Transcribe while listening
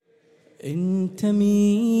انت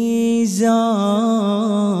ميزاني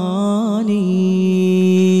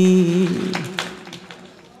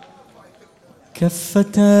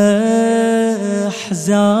كفة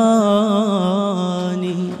احزاني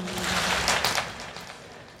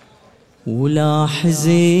ولا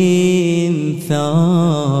حزين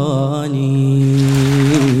ثاني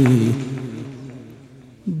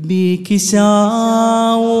بيك يساوونه.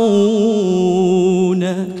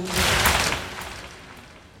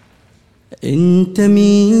 انت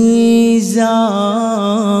ميزاني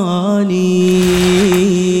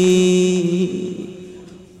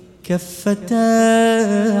كفة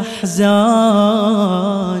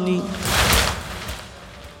احزاني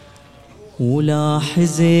ولا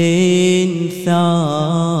حزين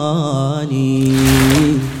ثاني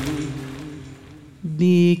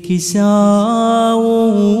بيك يساوونه.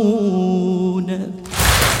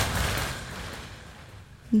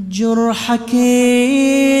 جرحك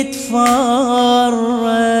يتفرد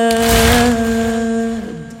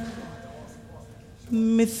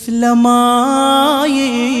مثل ما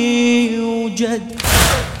يوجد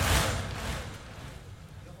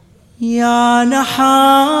يا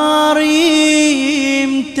نحار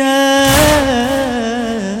يمتد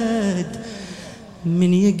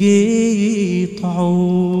من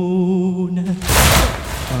يقطعونه.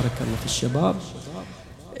 بارك الله في الشباب.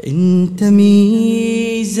 انت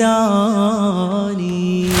ميزاني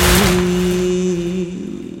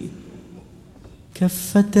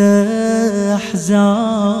كفة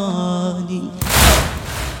احزاني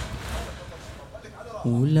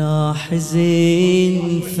ولا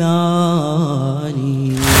حزين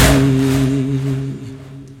ثاني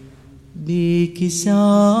بيك يساوونه.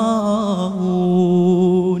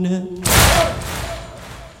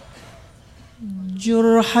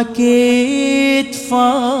 جرحك يتفرد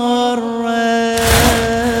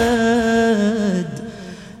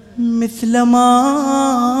مثل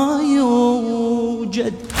ما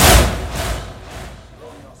يوجد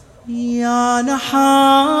يا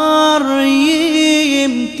نحار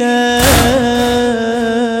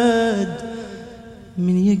يمتد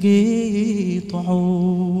من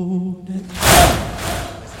يقطعونه.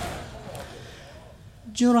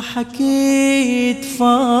 جرحك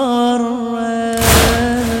يتفرد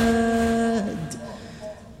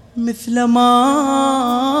مثل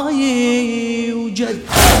ما يوجد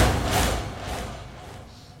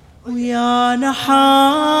ويا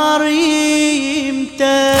نحار يمتد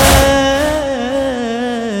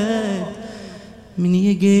من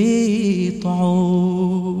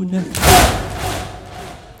يقطعونه.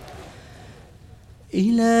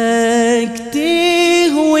 إليك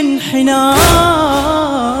تيه وانحنى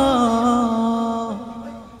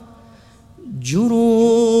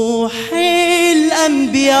جروح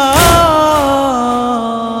الأنبياء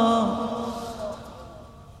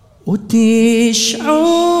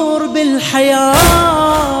وتشعر بالحياة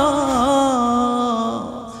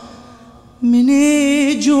من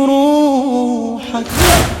جروحك.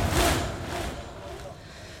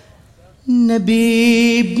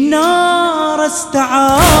 نبي بنار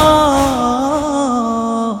استعار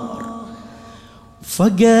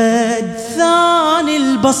فقد ثاني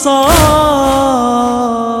البصار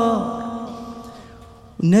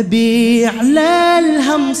نبي على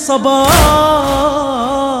الهم صبار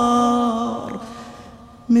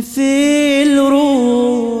مثل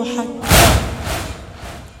روحك.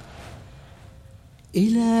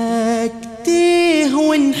 إليك تيه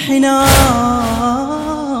وانحنى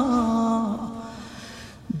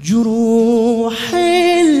جروح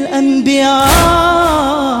الأنبياء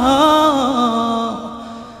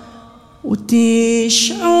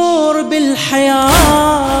وتشعر بالحياة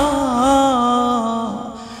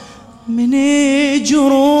من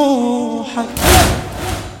جروحك.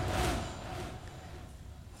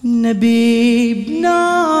 نبي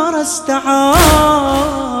بنار استعار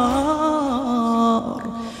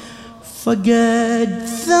فقد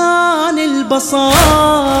ثاني البصار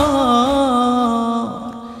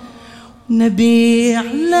نبي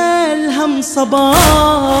على الهم صبار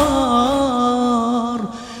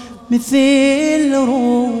مثل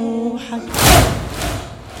روحك.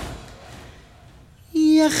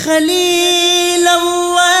 يا خليل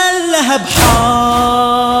الله لها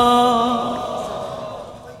بحار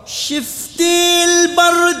شفت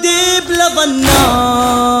البرد بلظى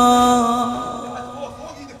النار.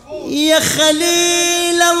 يا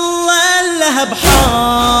خليل الله لها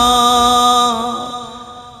بحار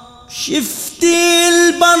شفت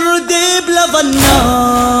البرد بلظى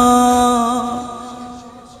النار.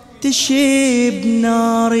 تشيب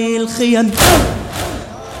ناري الخيم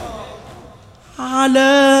على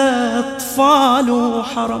أطفال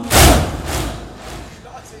وحرم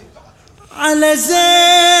على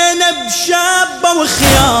زينب شابة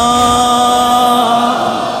وخيار،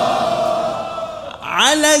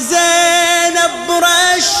 على زينب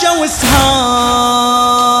برشة وسهام،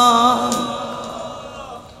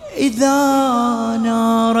 إذا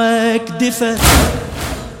نارك دفت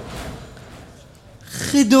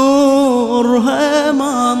خدورها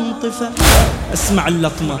ما انطفت. اسمع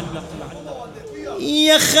اللطمة.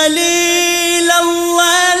 يا خليل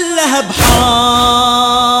الله لها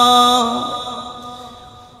بحار،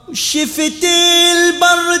 شفت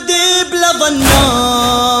البرد بلظى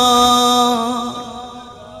النار،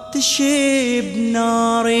 تشيب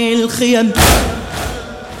نار الخيم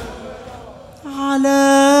على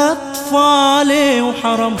أطفالي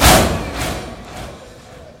وحرم.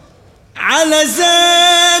 على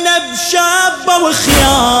زينب شابة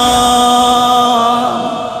وخيار،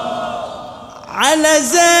 على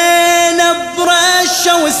زينب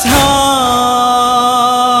رشة وسهام،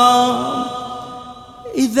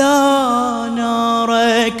 إذا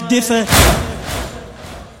نارك دفت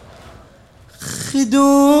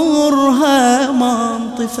خدورها ما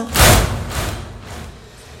انطفت.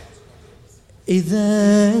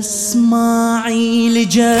 إذا اسماعيل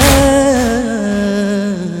جاء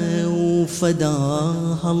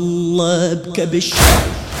وفداها الله بكبش،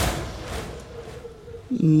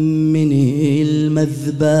 من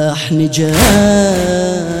المذبح نجا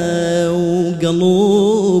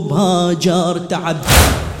وقلوبها جار تعب.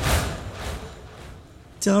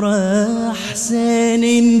 ترى حسين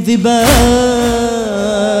انذباح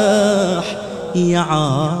يا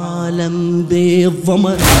عالم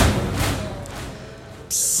بالضمر،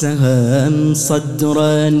 سهم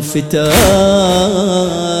صدره انفتاح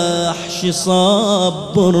شي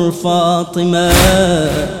صبر فاطمة،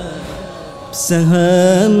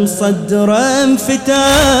 سهم صدره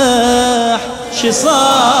انفتاح شي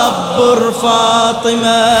صبر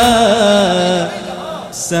فاطمة،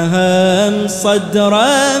 سهم صدره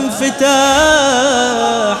انفتاح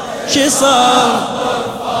شي صبر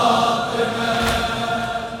فاطمة،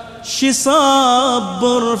 شي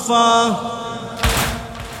صبر فاطمة.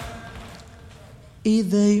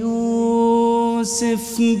 إذا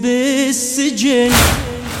يوسف بالسجن،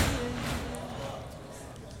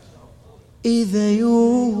 إذا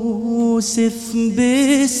يوسف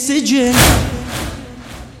بالسجن،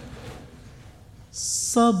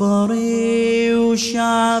 صبري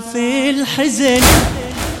وشاف الحزن.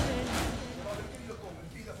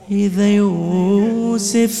 إذا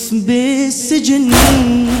يوسف بالسجن،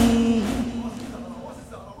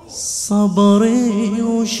 صبري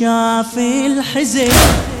وشاف الحزن.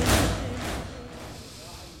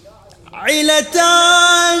 عيلة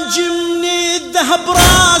تاج من الذهب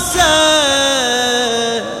راسه،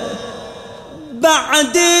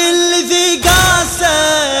 بعد الذي قاسه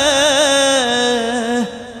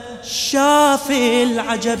شاف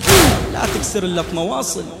العجب. لا تكسر اللطمة،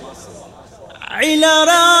 واصل. عيلة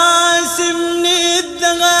راس من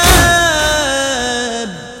الذهب،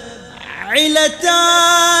 عيلة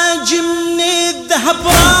تاج من الذهب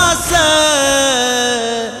راسه،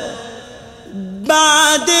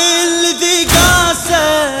 بعد الذي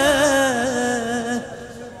قاسه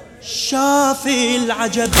شاف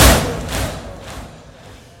العجب.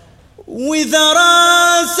 وإذا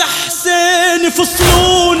راس حسين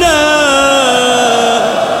فصلونه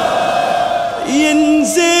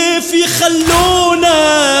ينزف يخلونه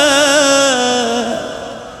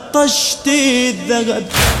طشت الذهب.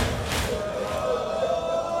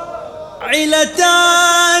 عيلة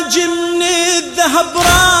تاج من الذهب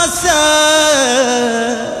راسه،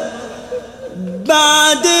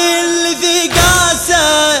 بعد الذي قاسه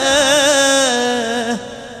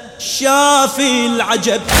شاف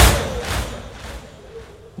العجب.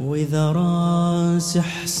 وإذا راس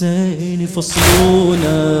حسين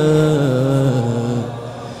فصلونه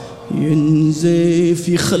ينزف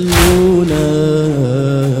يخلونه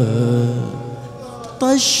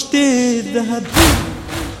طشت الذهب.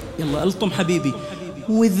 يلا الطم حبيبي.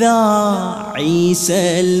 وإذا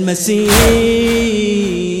عيسى المسيح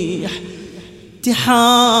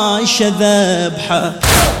تحاشى ذبحه،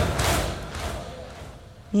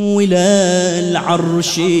 وإلى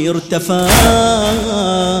العرش ارتفع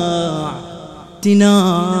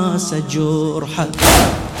تناسى جرحه.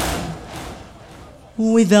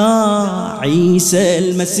 وإذا عيسى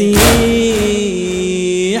المسيح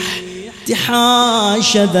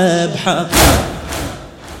تحاشى ذبحه،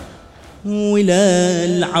 وإلى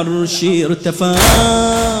العرش ارتفع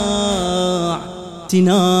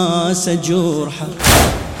تناسى جرحه.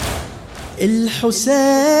 الحسين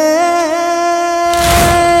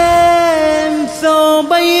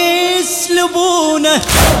ثوبه يسلبونه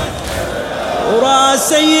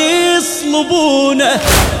وراسه يصلبونه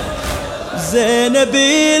زينب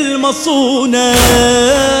المصونة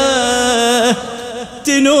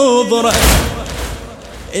تنوضره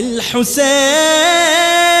الحسين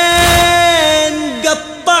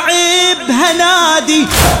قطع بهنادي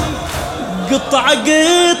قطع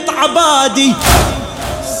بادي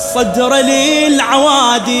صدر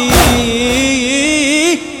للعوادي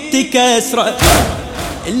تكسره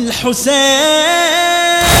الحسين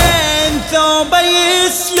ثوبه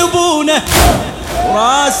يسلبونه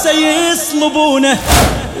راسه يصلبونه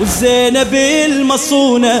وزينب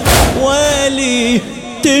المصونة ويلي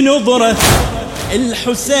تنظره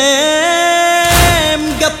الحسين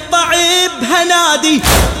قطع بهنادي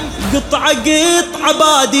قطع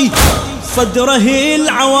بادي صدره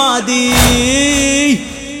العوادي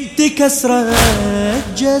تكسره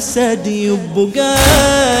جسد يبقى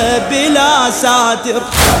بلا ساتر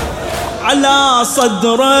على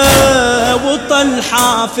صدره وطل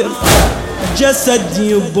حافر جسد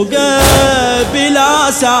يبقى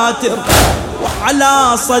بلا ساتر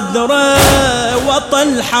وعلى صدره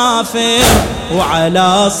وطل حافر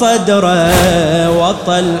وعلى صدره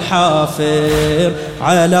وطل حافر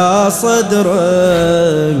على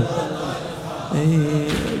صدره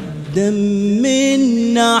دم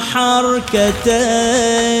النحر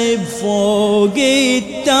كتب فوق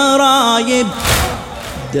الترايب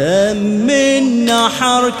دم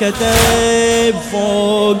النحر كتب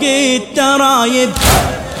فوق الترايب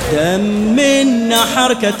دم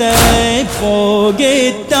النحر كتب فوق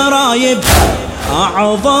الترايب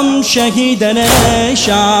أعظم شهيدنا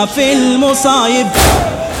شاف المصايب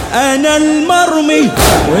أنا المرمي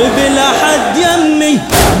وبلا حد يمي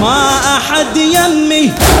ما أحد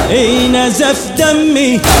يمي نزف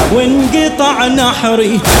دمي وانقطع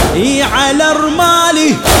نحري على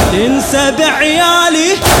رمالي تنسى بعيالي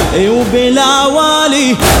وبلا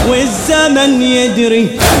والي والزمن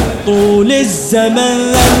يدري طول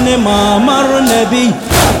الزمن ما مر نبي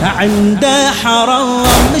عنده حرام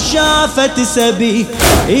شافت سبي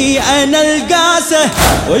أنا القاسة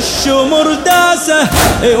والشمر داسة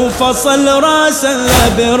وفصل راسه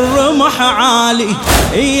بالرمح عالي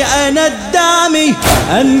أنا الدامي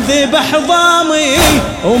انذبح ضامي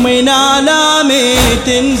ومن آلامي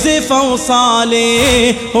تنزف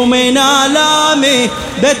أوصالي ومن آلامي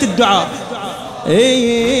بيت الدعاء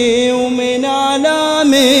ومن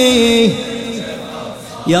آلامي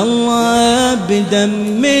يلا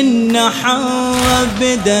بدم النحر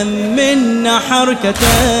بدم النحر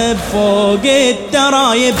كتب فوق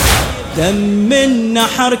الترايب دم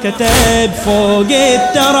النحر كتب فوق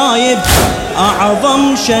الترايب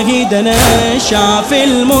أعظم شهيدنا شاف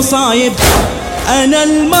المصايب أنا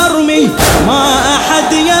المرمي ما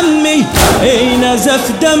أحد يمي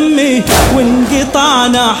نزف دمي وانقطع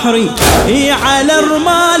نحري على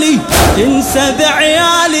رمالي تنسى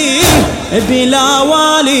بعيالي بلا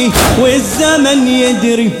والي والزمن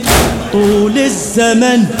يدري طول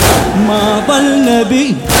الزمن ما ظل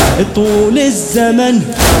نبي طول الزمن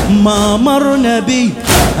ما مر نبي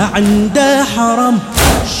عنده حرم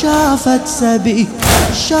شافت سبي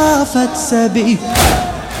شافت سبي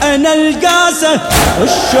أنا القاسة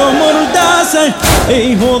والشمر داسة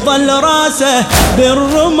هو ظل راسه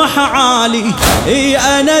بالرمح عالي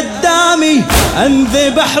أنا الدامي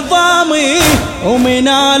انذبح ضامي ومن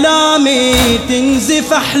آلامي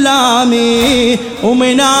تنزف أحلامي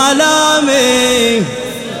ومن آلامي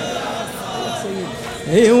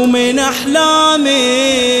ومن أحلامي